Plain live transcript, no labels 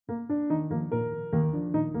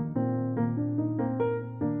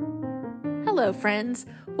Hello, friends.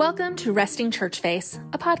 Welcome to Resting Church Face,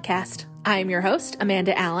 a podcast. I am your host,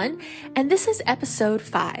 Amanda Allen, and this is episode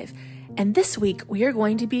 5. And this week, we are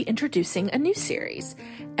going to be introducing a new series,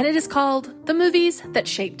 and it is called The Movies That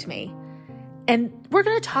Shaped Me. And we're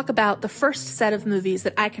going to talk about the first set of movies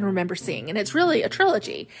that I can remember seeing, and it's really a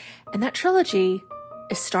trilogy, and that trilogy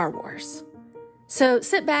is Star Wars. So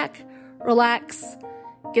sit back, relax,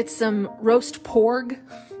 get some roast porg,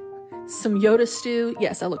 some Yoda stew.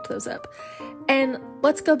 Yes, I looked those up. And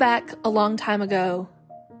let's go back a long time ago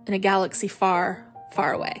in a galaxy far,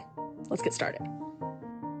 far away. Let's get started.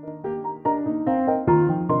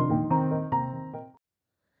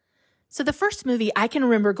 So the first movie I can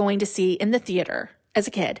remember going to see in the theater as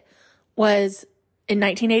a kid was in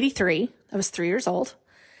 1983. I was 3 years old.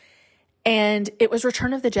 And it was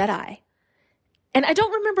Return of the Jedi. And I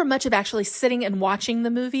don't remember much of actually sitting and watching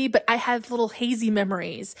the movie, but I have little hazy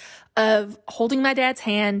memories of holding my dad's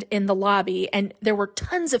hand in the lobby, and there were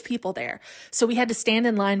tons of people there. So we had to stand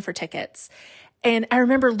in line for tickets. And I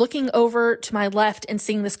remember looking over to my left and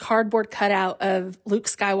seeing this cardboard cutout of Luke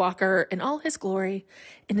Skywalker in all his glory,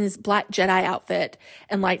 in his black Jedi outfit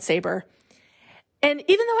and lightsaber. And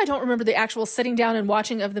even though I don't remember the actual sitting down and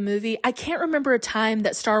watching of the movie, I can't remember a time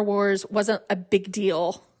that Star Wars wasn't a big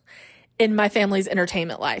deal in my family's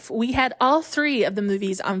entertainment life. We had all 3 of the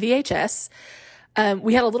movies on VHS.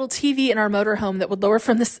 We had a little TV in our motorhome that would lower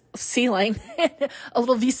from the ceiling, a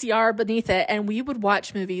little VCR beneath it, and we would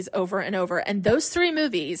watch movies over and over. And those 3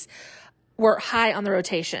 movies were high on the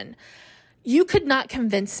rotation. You could not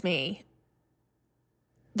convince me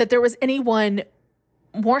that there was anyone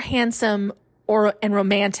more handsome and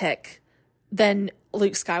romantic than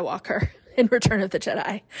Luke Skywalker in Return of the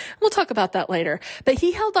Jedi. We'll talk about that later. But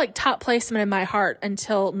he held top placement in my heart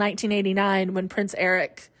until 1989 when Prince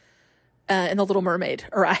Eric in The Little Mermaid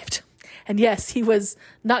arrived. And yes, he was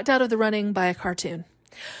knocked out of the running by a cartoon.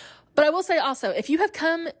 But I will say also, if you have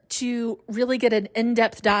come to really get an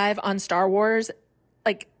in-depth dive on Star Wars,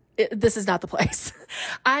 this is not the place.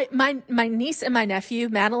 My niece and my nephew,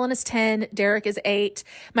 Madeline is 10, Derek is 8.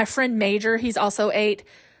 My friend Major, he's also 8.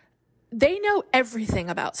 They know everything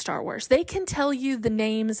about Star Wars. They can tell you the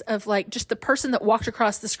names of just the person that walked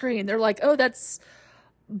across the screen. They're like, oh, that's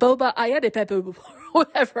Boba Ayadepepu, or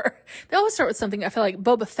whatever. They always start with something. I feel like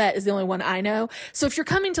Boba Fett is the only one I know. So if you're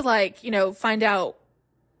coming to find out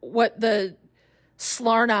what the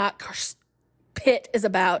Slarnak pit is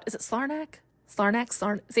about, is it Slarnak?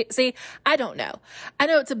 See, I don't know. I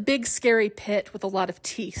know it's a big, scary pit with a lot of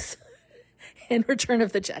teeth in Return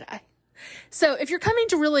of the Jedi. So if you're coming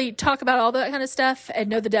to really talk about all that kind of stuff and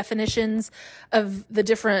know the definitions of the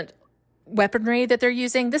different weaponry that they're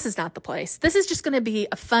using, this is not the place. This is just going to be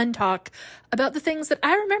a fun talk about the things that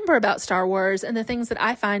I remember about Star Wars and the things that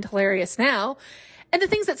I find hilarious now and the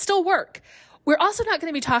things that still work. We're also not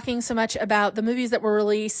going to be talking so much about the movies that were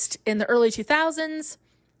released in the early 2000s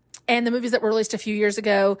and the movies that were released a few years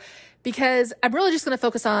ago, because I'm really just going to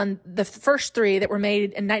focus on the first 3 that were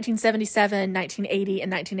made in 1977, 1980,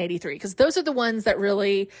 and 1983, because those are the ones that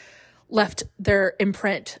really left their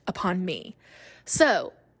imprint upon me.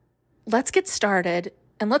 So let's get started,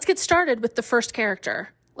 and let's get started with the first character.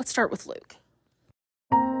 Let's start with Luke.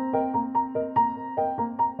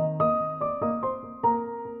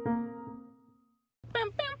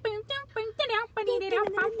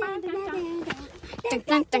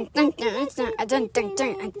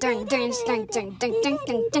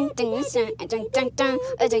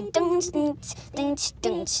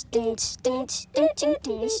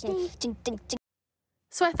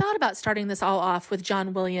 So I thought about starting this all off with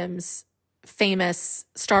John Williams' famous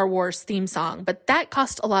Star Wars theme song, but that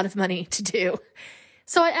cost a lot of money to do.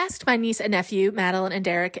 So I asked my niece and nephew, Madeline and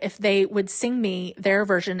Derek, if they would sing me their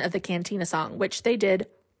version of the Cantina song, which they did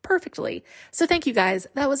perfectly. So thank you guys.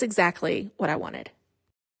 That was exactly what I wanted.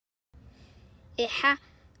 It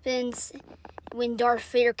happens when Darth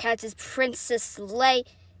Vader catches Princess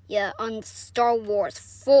Leia on Star Wars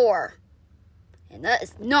 4. And that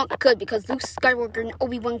is not good because Luke Skywalker and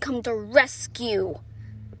Obi-Wan come to rescue.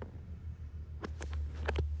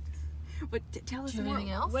 But tell us anything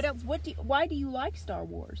else? What else? Why do you like Star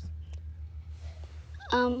Wars?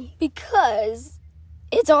 Because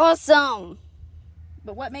it's awesome.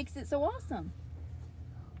 But what makes it so awesome?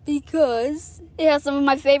 Because it has some of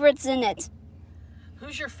my favorites in it.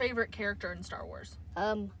 Who's your favorite character in Star Wars?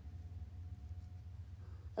 Okay,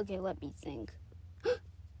 let me think.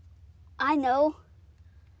 I know.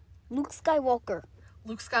 Luke Skywalker.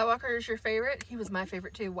 Luke Skywalker is your favorite? He was my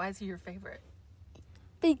favorite too. Why is he your favorite?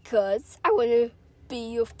 Because I want to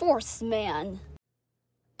be a Force man.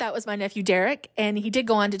 That was my nephew Derek, and he did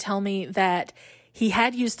go on to tell me that he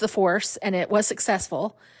had used the Force and it was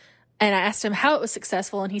successful. And I asked him how it was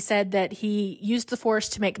successful, and he said that he used the Force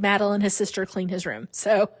to make Madeline, his sister, clean his room.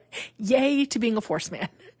 So yay to being a Force man.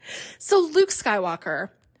 So Luke Skywalker,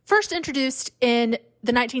 first introduced in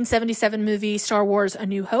the 1977 movie Star Wars A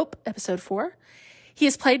New Hope, Episode 4. He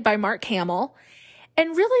is played by Mark Hamill.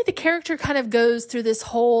 And really the character kind of goes through this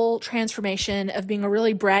whole transformation of being a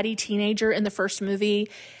really bratty teenager in the first movie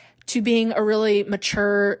to being a really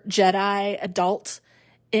mature Jedi adult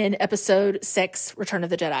in Episode 6, Return of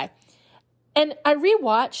the Jedi. And I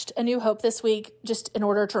rewatched A New Hope this week just in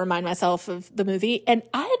order to remind myself of the movie. And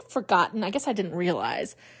I had forgotten, I guess I didn't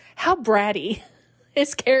realize, how bratty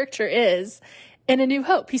his character is in A New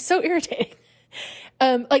Hope. He's so irritating.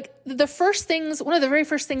 Like the first things, one of the very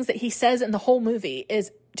first things that he says in the whole movie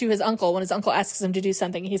is to his uncle, when his uncle asks him to do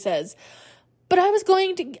something, he says, but I was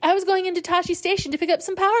going into Tashi Station to pick up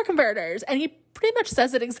some power converters. And he pretty much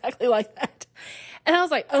says it exactly like that. And I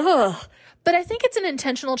was like, ugh. But I think it's an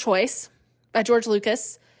intentional choice by George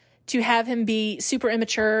Lucas to have him be super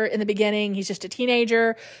immature in the beginning. He's just a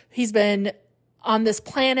teenager. He's been on this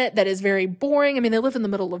planet that is very boring. I mean, they live in the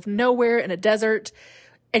middle of nowhere in a desert.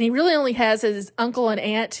 And he really only has his uncle and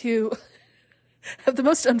aunt who have the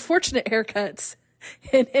most unfortunate haircuts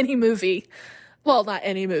in any movie. Well, not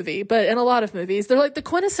any movie, but in a lot of movies. They're like the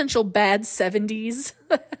quintessential bad 70s,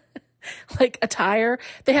 like attire.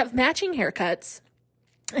 They have matching haircuts.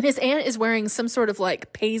 And his aunt is wearing some sort of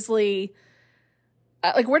like paisley.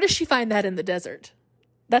 Like, where does she find that in the desert?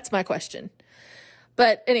 That's my question.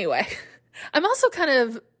 But anyway, I'm also kind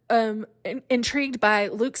of intrigued by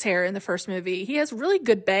Luke's hair in the first movie. He has really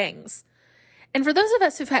good bangs. And for those of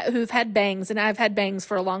us who've had bangs, and I've had bangs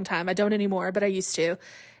for a long time, I don't anymore, but I used to,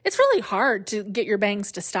 it's really hard to get your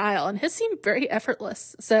bangs to style. And his seem very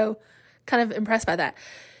effortless. So kind of impressed by that.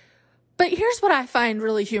 But here's what I find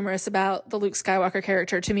really humorous about the Luke Skywalker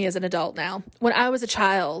character to me as an adult now. When I was a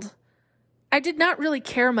child, I did not really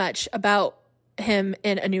care much about him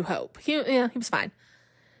in A New Hope. He was fine.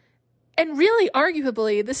 And really,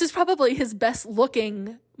 arguably, this is probably his best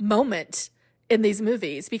looking moment in these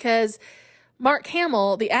movies, because Mark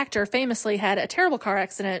Hamill, the actor, famously had a terrible car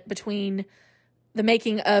accident between the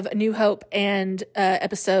making of A New Hope and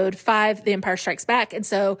Episode 5, The Empire Strikes Back. And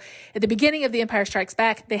so at the beginning of The Empire Strikes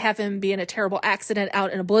Back, they have him be in a terrible accident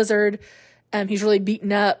out in a blizzard. He's really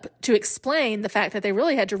beaten up, to explain the fact that they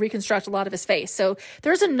really had to reconstruct a lot of his face. So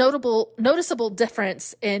there's a noticeable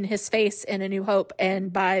difference in his face in A New Hope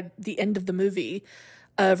and by the end of the movie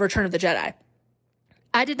of Return of the Jedi.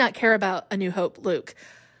 I did not care about A New Hope Luke.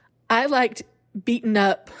 I liked beaten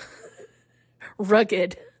up,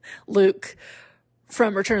 rugged Luke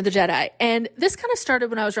from Return of the Jedi. And this kind of started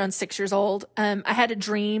when I was around 6 years old. I had a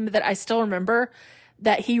dream that I still remember,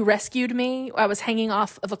 that he rescued me. I was hanging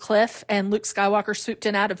off of a cliff and Luke Skywalker swooped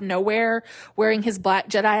in out of nowhere wearing his black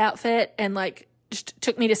Jedi outfit and like just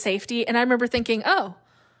took me to safety. And I remember thinking, oh,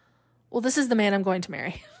 well, this is the man I'm going to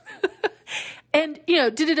marry. And,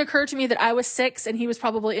 did it occur to me that I was 6 and he was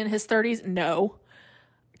probably in his 30s? No.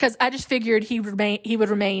 Because I just figured he would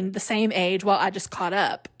remain the same age while I just caught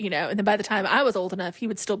up, and then by the time I was old enough, he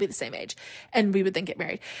would still be the same age and we would then get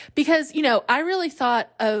married. Because, I really thought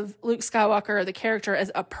of Luke Skywalker, the character,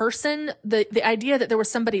 as a person. The idea that there was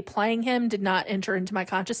somebody playing him did not enter into my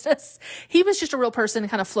consciousness. He was just a real person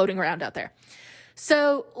kind of floating around out there.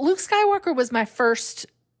 So Luke Skywalker was my first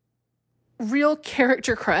real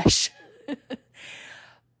character crush.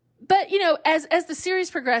 But, as the series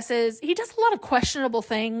progresses, he does a lot of questionable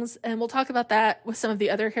things, and we'll talk about that with some of the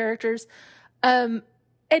other characters. And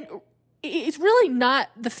it's really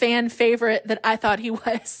not the fan favorite that I thought he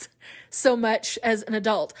was so much as an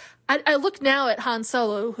adult. I look now at Han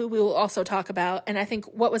Solo, who we will also talk about, and I think,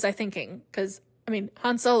 what was I thinking? Because,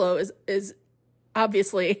 Han Solo is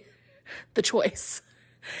obviously the choice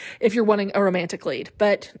if you're wanting a romantic lead,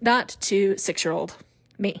 but not to 6-year-old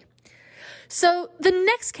me. So the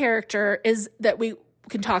next character that we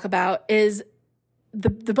can talk about is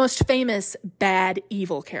the most famous bad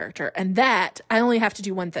evil character. And that, I only have to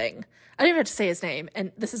do one thing. I don't even have to say his name.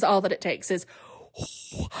 And this is all that it takes is,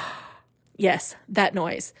 yes, that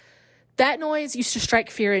noise. That noise used to strike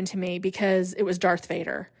fear into me because it was Darth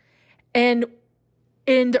Vader. And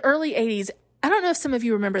in the early 80s, I don't know if some of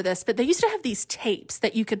you remember this, but they used to have these tapes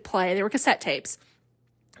that you could play. They were cassette tapes.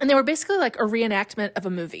 And they were basically like a reenactment of a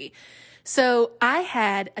movie. So I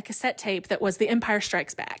had a cassette tape that was The Empire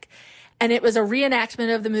Strikes Back, and it was a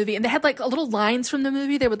reenactment of the movie, and they had like little lines from the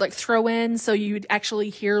movie they would like throw in so you'd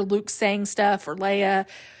actually hear Luke saying stuff, or Leia.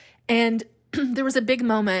 And there was a big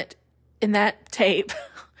moment in that tape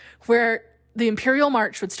where the Imperial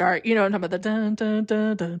March would start, you know, and I'm about the dun, dun,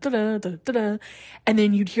 dun, dun, dun, dun, dun, dun, dun, and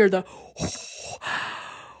then you'd hear the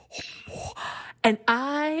and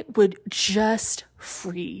I would just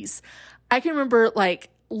freeze. I can remember like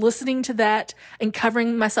listening to that and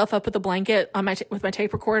covering myself up with a blanket on with my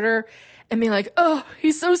tape recorder and being like, oh,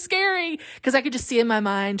 he's so scary. Because I could just see in my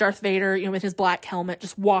mind Darth Vader, you know, with his black helmet,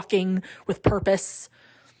 just walking with purpose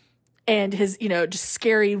and his, you know, just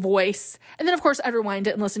scary voice. And then, of course, I'd rewind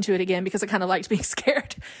it and listen to it again because I kind of liked being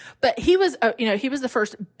scared. But he was, you know, he was the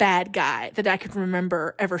first bad guy that I could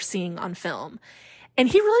remember ever seeing on film. And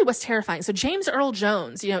he really was terrifying. So James Earl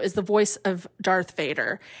Jones, you know, is the voice of Darth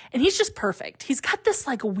Vader. And he's just perfect. He's got this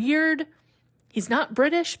like weird, he's not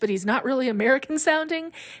British, but he's not really American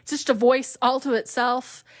sounding. It's just a voice all to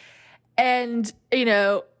itself. And, you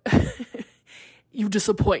know, you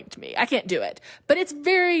disappoint me. I can't do it. But it's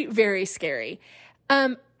very, very scary.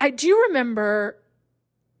 I do remember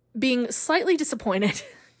being slightly disappointed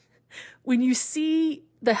when you see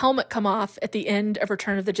the helmet come off at the end of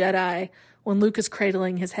Return of the Jedi when Luke is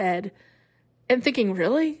cradling his head and thinking,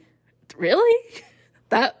 really? Really?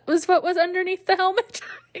 That was what was underneath the helmet?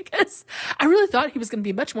 Because I really thought he was going to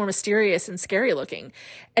be much more mysterious and scary looking.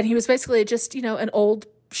 And he was basically just, you know, an old,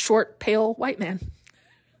 short, pale white man.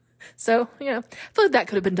 So, you know, I feel like that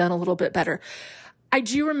could have been done a little bit better. I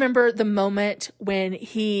do remember the moment when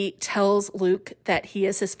he tells Luke that he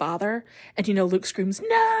is his father. And, you know, Luke screams,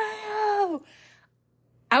 no!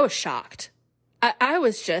 I was shocked. I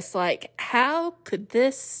was just like, how could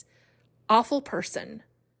this awful person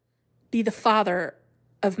be the father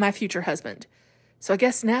of my future husband? So I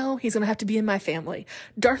guess now he's going to have to be in my family.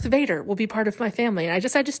 Darth Vader will be part of my family. And I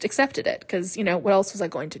just accepted it because, you know, what else was I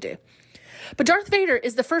going to do? But Darth Vader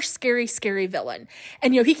is the first scary, scary villain.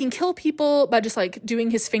 And, you know, he can kill people by just like doing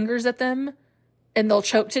his fingers at them and they'll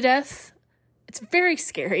choke to death. It's very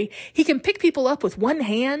scary. He can pick people up with one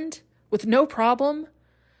hand with no problem.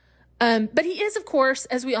 But he is, of course,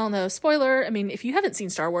 as we all know, spoiler. I mean, if you haven't seen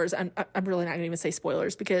Star Wars, I'm really not going to even say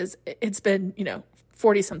spoilers because it's been, you know,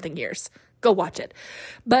 40 something years. Go watch it.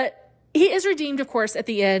 But he is redeemed, of course, at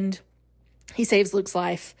the end. He saves Luke's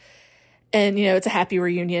life. And, you know, it's a happy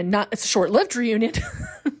reunion. It's a short-lived reunion,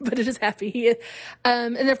 but it is happy.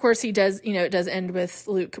 And of course he does, you know, it does end with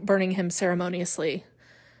Luke burning him ceremoniously,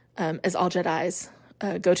 as all Jedis,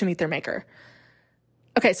 go to meet their maker.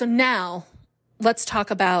 Okay. So now let's talk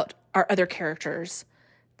about our other characters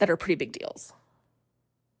that are pretty big deals.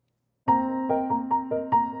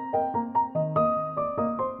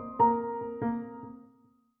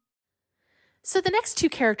 So the next two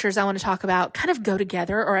characters I want to talk about kind of go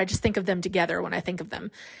together, or I just think of them together when I think of them.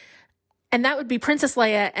 And that would be Princess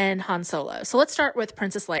Leia and Han Solo. So let's start with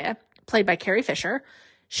Princess Leia, played by Carrie Fisher.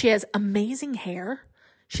 She has amazing hair.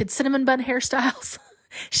 She had cinnamon bun hairstyles.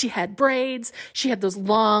 She had braids. She had those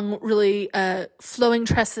long, really flowing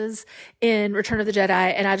tresses in Return of the Jedi,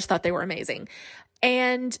 and I just thought they were amazing.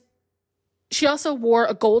 And she also wore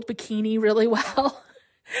a gold bikini really well.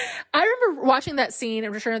 I remember watching that scene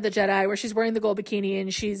in Return of the Jedi where she's wearing the gold bikini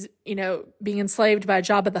and she's, you know, being enslaved by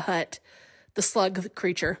Jabba the Hutt, the slug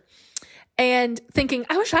creature, and thinking,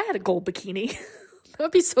 I wish I had a gold bikini. That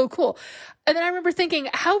would be so cool. And then I remember thinking,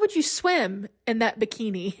 how would you swim in that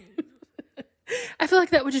bikini? I feel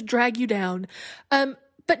like that would just drag you down.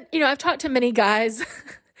 But, you know, I've talked to many guys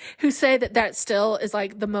who say that still is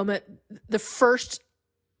like the moment, the first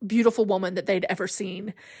beautiful woman that they'd ever seen.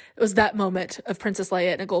 It was that moment of Princess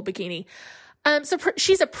Leia in a gold bikini. So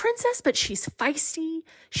she's a princess, but she's feisty.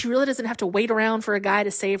 She really doesn't have to wait around for a guy to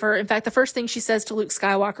save her. In fact, the first thing she says to Luke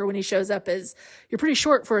Skywalker when he shows up is, "You're pretty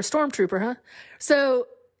short for a stormtrooper, huh?" So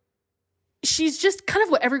she's just kind of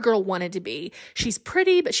what every girl wanted to be. She's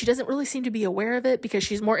pretty, but she doesn't really seem to be aware of it because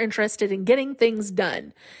she's more interested in getting things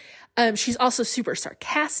done. She's also super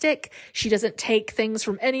sarcastic. She doesn't take things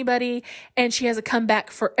from anybody, and she has a comeback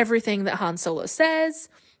for everything that Han Solo says.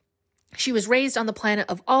 She was raised on the planet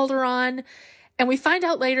of Alderaan, and we find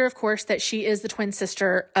out later, of course, that she is the twin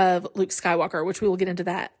sister of Luke Skywalker, which we will get into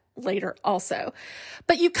that later also.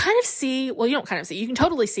 But you kind of see, well, you don't kind of see, you can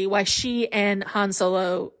totally see why she and Han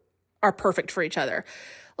Solo are perfect for each other.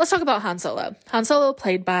 Let's talk about Han Solo. Han Solo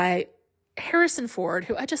played by Harrison Ford,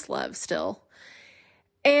 who I just love still.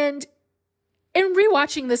 And in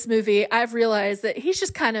rewatching this movie, I've realized that he's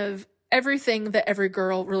just kind of everything that every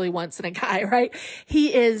girl really wants in a guy, right?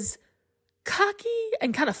 He is cocky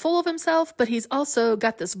and kind of full of himself, but he's also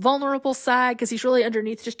got this vulnerable side because he's really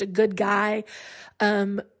underneath just a good guy.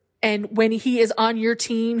 And when he is on your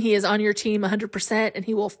team, he is on your team 100% and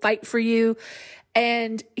he will fight for you.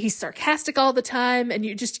 And he's sarcastic all the time. And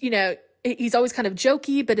you just, you know, he's always kind of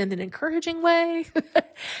jokey, but in an encouraging way.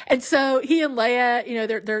 And so he and Leia, you know,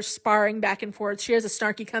 they're sparring back and forth. She has a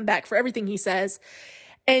snarky comeback for everything he says.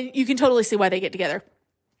 And you can totally see why they get together.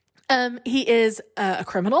 He is a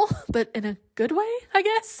criminal, but in a good way, I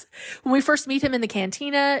guess. When we first meet him in the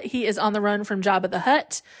cantina, he is on the run from Jabba the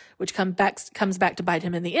Hutt, which comes back to bite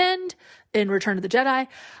him in the end in Return of the Jedi.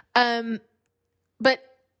 But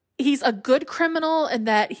he's a good criminal in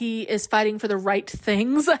that he is fighting for the right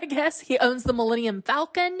things, I guess. He owns the Millennium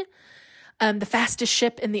Falcon, the fastest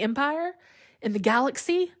ship in the Empire, in the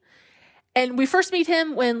galaxy. And we first meet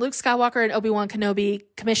him when Luke Skywalker and Obi-Wan Kenobi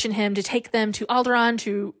commission him to take them to Alderaan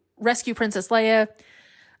to rescue Princess Leia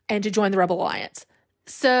and to join the Rebel Alliance.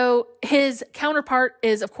 So his counterpart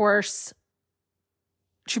is, of course,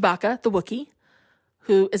 Chewbacca, the Wookiee,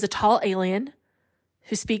 who is a tall alien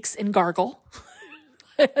who speaks in gargle.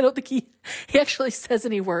 I don't think he actually says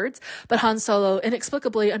any words, but Han Solo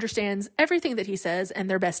inexplicably understands everything that he says, and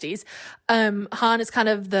they're besties. Han is kind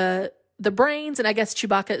of the brains, and I guess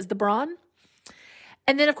Chewbacca is the brawn.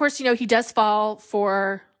 And then, of course, you know, he does fall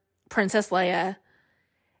for Princess Leia.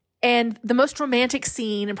 And the most romantic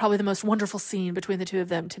scene, and probably the most wonderful scene between the two of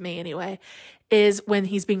them, to me anyway, is when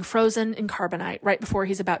he's being frozen in carbonite right before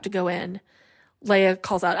he's about to go in. Leia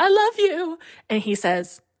calls out, "I love you." And he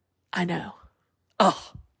says, "I know."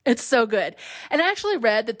 Oh, it's so good. And I actually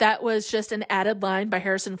read that was just an added line by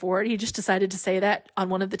Harrison Ford. He just decided to say that on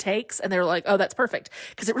one of the takes, and they were like, "Oh, that's perfect."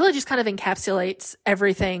 Because it really just kind of encapsulates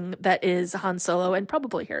everything that is Han Solo and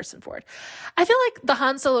probably Harrison Ford. I feel like the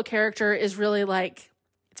Han Solo character is really like,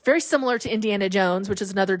 it's very similar to Indiana Jones, which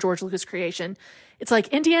is another George Lucas creation. It's like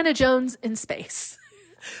Indiana Jones in space.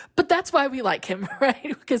 But that's why we like him, right?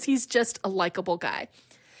 Because he's just a likable guy.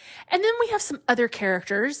 And then we have some other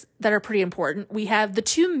characters that are pretty important. We have the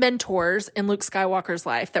two mentors in Luke Skywalker's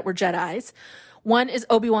life that were Jedis. One is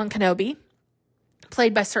Obi-Wan Kenobi,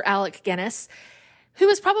 played by Sir Alec Guinness, who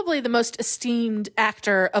was probably the most esteemed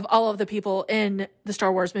actor of all of the people in the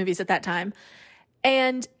Star Wars movies at that time.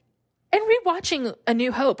 And rewatching A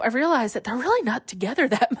New Hope, I realized that they're really not together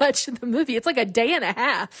that much in the movie. It's like a day and a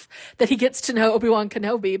half that he gets to know Obi-Wan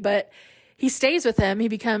Kenobi, but he stays with him. He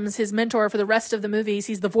becomes his mentor for the rest of the movies.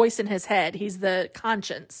 He's the voice in his head. He's the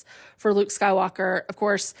conscience for Luke Skywalker. Of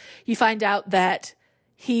course, you find out that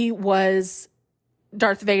he was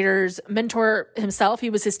Darth Vader's mentor himself. He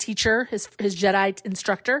was his teacher, his Jedi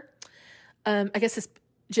instructor. I guess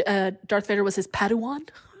Darth Vader was his Padawan.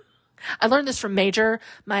 I learned this from Major,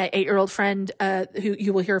 my 8-year-old friend, who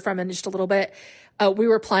you will hear from in just a little bit. We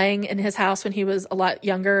were playing in his house when he was a lot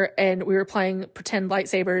younger, and we were playing pretend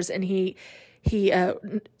lightsabers, and he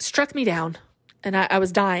struck me down, and I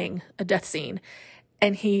was dying, a death scene.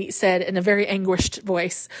 And he said in a very anguished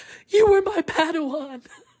voice, "You were my Padawan."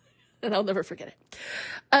 And I'll never forget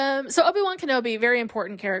it. So Obi-Wan Kenobi, very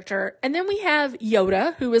important character. And then we have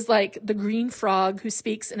Yoda, who is like the green frog who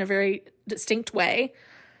speaks in a very distinct way.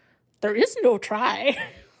 There is no try.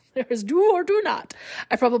 There is do or do not.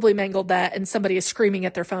 I probably mangled that, and somebody is screaming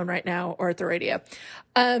at their phone right now or at the radio.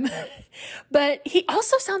 But he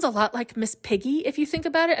also sounds a lot like Miss Piggy, if you think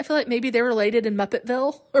about it. I feel like maybe they're related in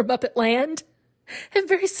Muppetville or Muppet Land. Have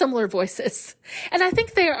very similar voices. And I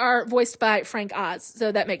think they are voiced by Frank Oz,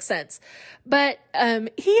 so that makes sense. But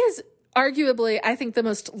he is arguably, I think, the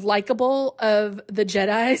most likable of the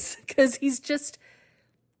Jedis, because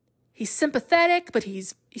he's sympathetic, but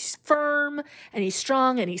he's firm, and he's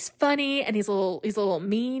strong, and he's funny, and he's a little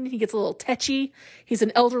mean. He gets a little tetchy. He's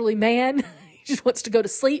an elderly man. He just wants to go to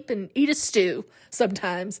sleep and eat a stew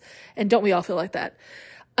sometimes. And don't we all feel like that?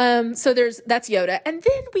 So that's Yoda. And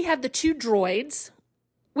then we have the two droids,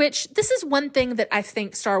 which this is one thing that I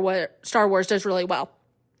think Star Wars does really well.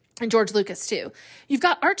 And George Lucas too. You've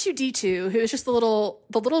got R2-D2, who is just the little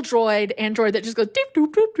android that just goes doop,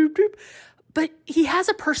 doop, doop, doop, doop. But he has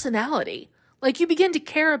a personality. Like, you begin to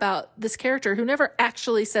care about this character who never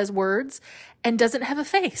actually says words and doesn't have a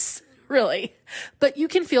face, really. But you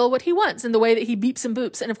can feel what he wants in the way that he beeps and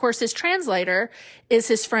boops. And of course, his translator is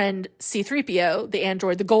his friend C-3PO, the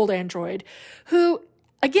android, the gold android, who,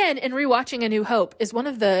 again, in rewatching A New Hope, is one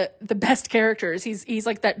of the best characters. He's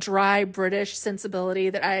like that dry British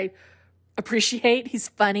sensibility that I appreciate. He's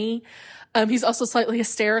funny. He's also slightly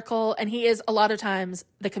hysterical, and he is a lot of times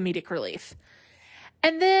the comedic relief.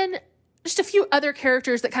 And then just a few other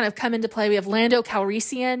characters that kind of come into play. We have Lando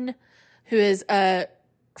Calrissian, who is a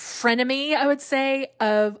frenemy, I would say,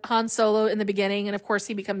 of Han Solo in the beginning. And of course,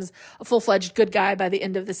 he becomes a full-fledged good guy by the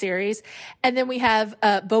end of the series. And then we have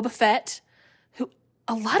Boba Fett, who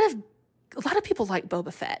a lot of people like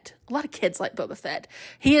Boba Fett. A lot of kids like Boba Fett.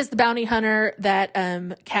 He is the bounty hunter that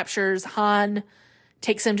captures Han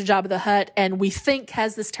takes him to Jabba the Hutt and we think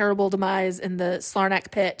has this terrible demise in the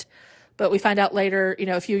Sarlacc pit. But we find out later,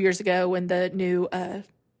 a few years ago when the new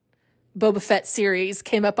Boba Fett series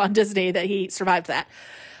came up on Disney that he survived that.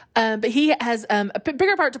 But he has a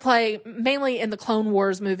bigger part to play, mainly in the Clone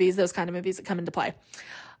Wars movies, those kind of movies that come into play.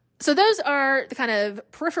 So those are the kind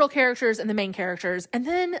of peripheral characters and the main characters. And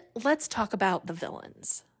then let's talk about the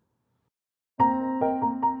villains.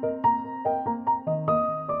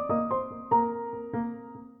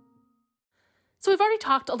 So we've already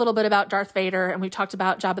talked a little bit about Darth Vader, and we've talked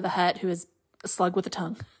about Jabba the Hutt, who is a slug with a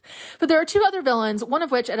tongue. But there are two other villains, one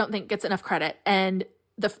of which I don't think gets enough credit. And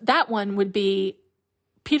that one would be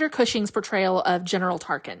Peter Cushing's portrayal of General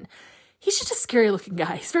Tarkin. He's just a scary looking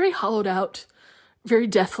guy. He's very hollowed out, very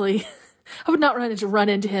deathly. I would not run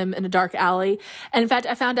into him in a dark alley. And in fact,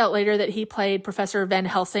 I found out later that he played Professor Van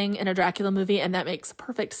Helsing in a Dracula movie, and that makes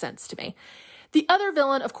perfect sense to me. The other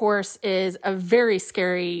villain, of course, is a very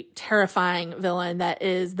scary, terrifying villain that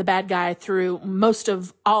is the bad guy through most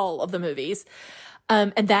of all of the movies.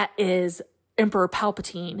 And that is Emperor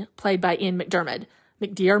Palpatine, played by Ian McDiarmid.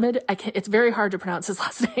 It's very hard to pronounce his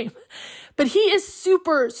last name. But he is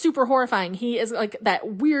super, super horrifying. He is like that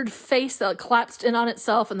weird face that collapsed in on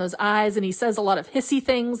itself and those eyes. And he says a lot of hissy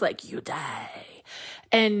things like, "You die."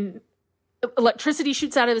 And electricity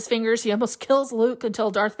shoots out of his fingers. He almost kills Luke until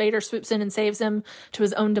Darth Vader swoops in and saves him to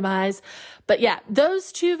his own demise. But yeah,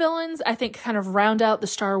 those two villains, I think, kind of round out the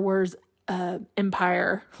Star Wars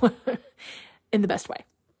empire in the best way.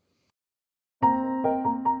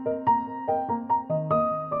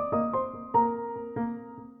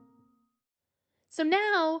 So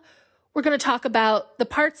now we're going to talk about the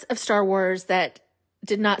parts of Star Wars that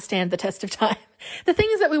did not stand the test of time. The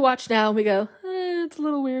things that we watch now and we go, it's a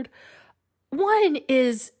little weird. One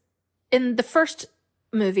is in the first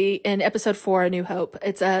movie, in episode 4, A New Hope.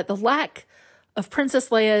 It's the lack of Princess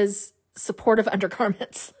Leia's supportive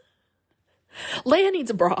undergarments. Leia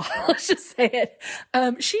needs a bra. Let's just say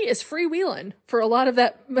it. She is freewheeling for a lot of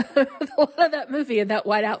that movie in that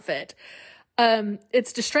white outfit.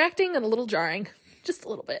 It's distracting and a little jarring, just a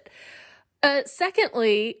little bit.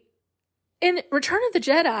 Secondly, in Return of the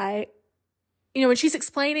Jedi,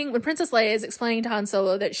 when Princess Leia is explaining to Han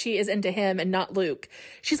Solo that she is into him and not Luke,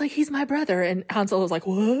 she's like, "He's my brother." And Han Solo's like,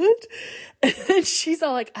 "What?" And she's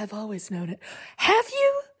all like, "I've always known it." Have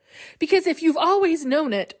you? Because if you've always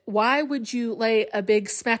known it, why would you lay a big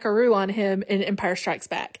smackaroo on him in Empire Strikes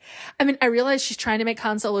Back? I mean, I realize she's trying to make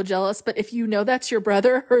Han Solo jealous, but if you know that's your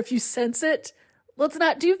brother, or if you sense it, let's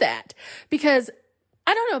not do that. Because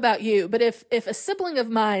I don't know about you, but if a sibling of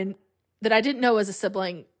mine that I didn't know was a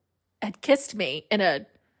sibling had kissed me in a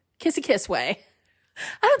kissy kiss way,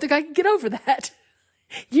 I don't think I could get over that.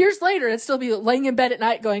 Years later, I'd still be laying in bed at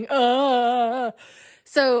night going, "Ah."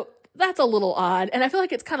 So that's a little odd. And I feel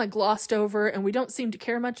like it's kind of glossed over and we don't seem to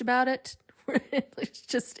care much about it.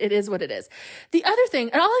 It is what it is. The other thing,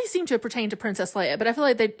 and all these seem to pertain to Princess Leia, but I feel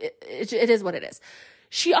like it is what it is.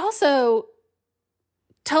 She also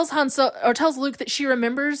tells Luke that she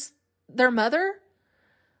remembers their mother.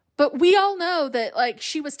 But we all know that,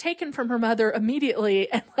 she was taken from her mother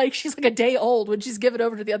immediately, and, she's a day old when she's given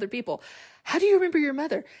over to the other people. How do you remember your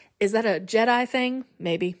mother? Is that a Jedi thing?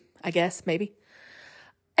 Maybe. I guess. Maybe.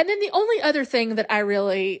 And then the only other thing that I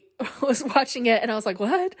really was watching it, and I was like,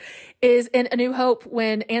 what? Is in A New Hope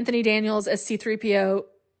when Anthony Daniels as C-3PO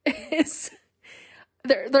is...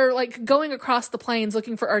 They're going across the plains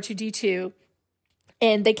looking for R2-D2,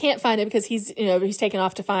 and they can't find him because he's taken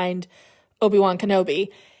off to find Obi-Wan Kenobi.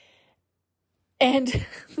 And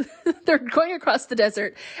they're going across the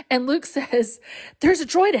desert, and Luke says, "There's a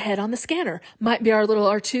droid ahead on the scanner. Might be our little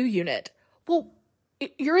R2 unit." Well,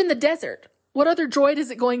 you're in the desert. What other droid is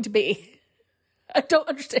it going to be? I don't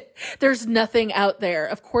understand. There's nothing out there.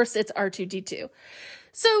 Of course, it's R2-D2.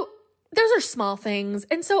 So those are small things.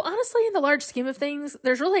 And so honestly, in the large scheme of things,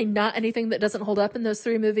 there's really not anything that doesn't hold up in those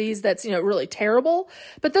 3 movies that's, really terrible.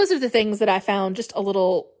 But those are the things that I found just a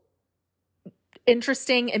little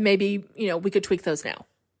interesting, and maybe, we could tweak those now.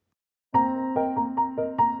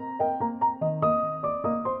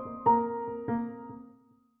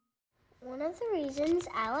 One of the reasons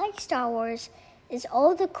I like Star Wars is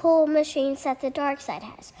all the cool machines that the dark side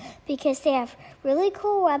has, because they have really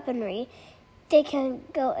cool weaponry. They can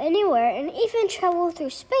go anywhere and even travel through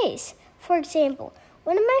space. For example,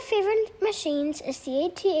 one of my favorite machines is the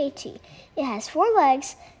AT-AT. It has 4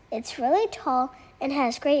 legs, it's really tall, and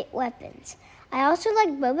has great weapons. I also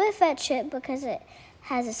like Boba Fett's ship because it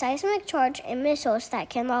has a seismic charge and missiles that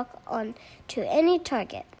can lock on to any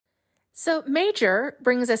target. So Major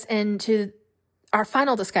brings us into our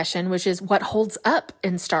final discussion, which is what holds up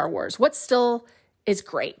in Star Wars. What still is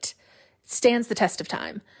great. It stands the test of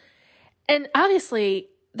time. And obviously,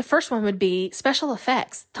 the first one would be special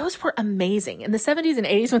effects. Those were amazing. In the 70s and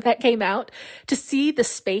 80s when that came out, to see the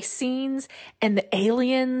space scenes and the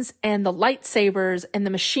aliens and the lightsabers and the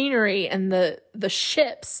machinery and the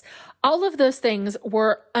ships, all of those things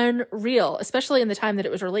were unreal, especially in the time that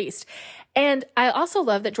it was released. And I also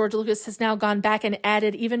love that George Lucas has now gone back and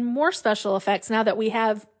added even more special effects now that we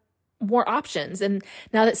have more options and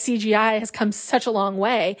now that CGI has come such a long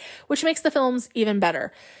way, which makes the films even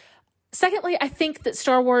better. Secondly, I think that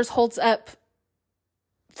Star Wars holds up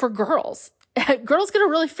for girls. Girls get a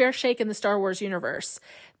really fair shake in the Star Wars universe.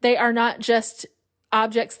 They are not just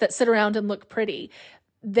objects that sit around and look pretty.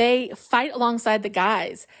 They fight alongside the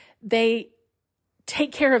guys. They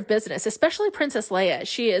take care of business, especially Princess Leia.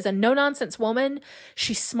 She is a no-nonsense woman.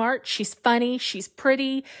 She's smart. She's funny. She's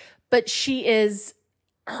pretty, but she is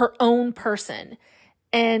her own person.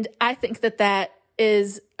 And I think that that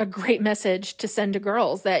is a great message to send to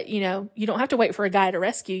girls that, you know, you don't have to wait for a guy to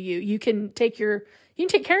rescue you. You can take care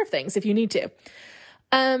of things if you need to.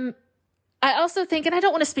 I also think, and I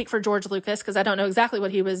don't want to speak for George Lucas because I don't know exactly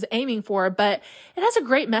what he was aiming for, but it has a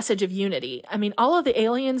great message of unity. I mean, all of the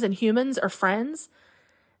aliens and humans are friends.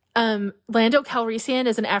 Lando Calrissian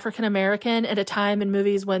is an African-American at a time in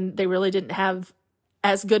movies when they really didn't have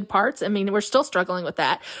as good parts. I mean, we're still struggling with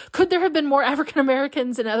that. Could there have been more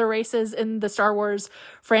African-Americans and other races in the Star Wars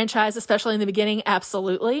franchise, especially in the beginning?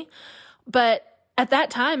 Absolutely. But at that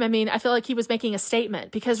time, I mean, I feel like he was making a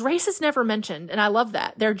statement because race is never mentioned. And I love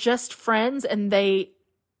that. They're just friends and they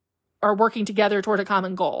are working together toward a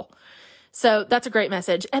common goal. So that's a great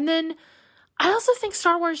message. And then I also think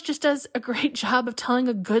Star Wars just does a great job of telling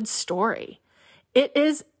a good story. It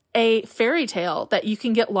is a fairy tale that you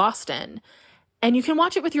can get lost in. And you can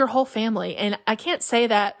watch it with your whole family. And I can't say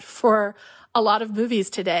that for a lot of movies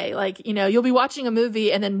today. Like, you know, you'll be watching a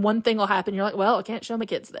movie and then one thing will happen. You're like, well, I can't show my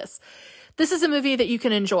kids this. This is a movie that you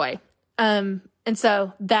can enjoy. And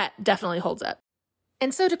so that definitely holds up.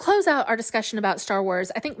 And so to close out our discussion about Star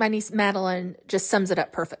Wars, I think my niece Madeline just sums it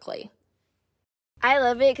up perfectly. I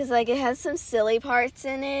love it because, like, it has some silly parts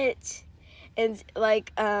in it. And,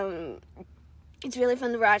 like, it's really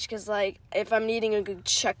fun to watch because, like, if I'm needing a good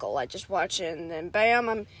chuckle, I just watch it and then bam,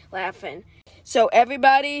 I'm laughing. So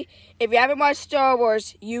everybody, if you haven't watched Star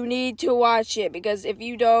Wars, you need to watch it because if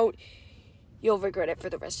you don't, you'll regret it for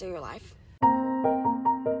the rest of your life.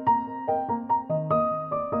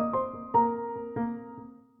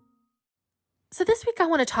 So this week I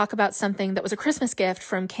want to talk about something that was a Christmas gift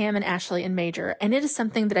from Cam and Ashley and Major, and it is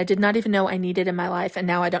something that I did not even know I needed in my life, and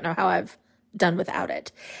now I don't know how I've done without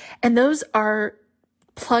it. And those are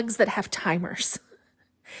plugs that have timers,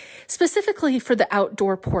 specifically for the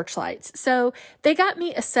outdoor porch lights. So they got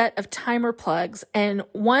me a set of timer plugs, and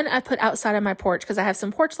one I put outside on my porch because I have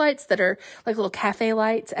some porch lights that are like little cafe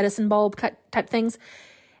lights, Edison bulb type things.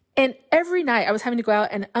 And every night I was having to go out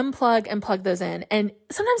and unplug and plug those in. And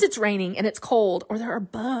sometimes it's raining and it's cold or there are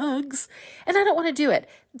bugs and I don't want to do it.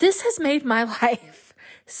 This has made my life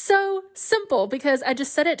so simple because I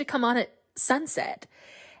just set it to come on at sunset.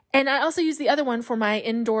 And I also use the other one for my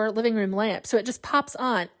indoor living room lamp. So it just pops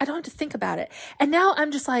on. I don't have to think about it. And now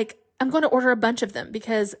I'm just like, I'm going to order a bunch of them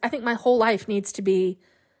because I think my whole life needs to be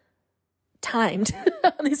timed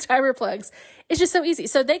on these timer plugs. It's just so easy.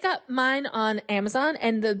 So they got mine on Amazon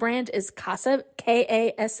and the brand is Casa,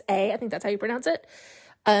 K-A-S-A. I think that's how you pronounce it.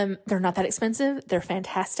 They're not that expensive. They're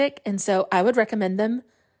fantastic. And so I would recommend them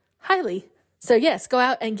highly. So yes, go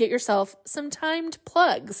out and get yourself some timed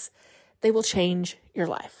plugs. They will change your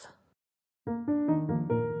life.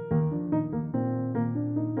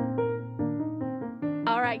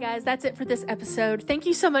 All right, guys, that's it for this episode. Thank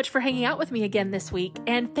you so much for hanging out with me again this week.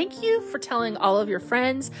 And thank you for telling all of your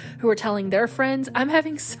friends who are telling their friends. I'm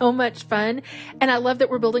having so much fun. And I love that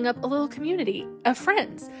we're building up a little community of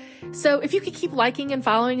friends. So if you could keep liking and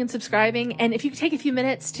following and subscribing, and if you could take a few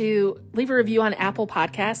minutes to leave a review on Apple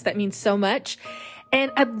Podcasts, that means so much.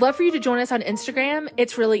 And I'd love for you to join us on Instagram.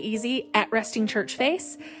 It's really easy, @Resting Church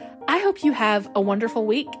Face. I hope you have a wonderful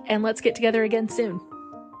week, and let's get together again soon.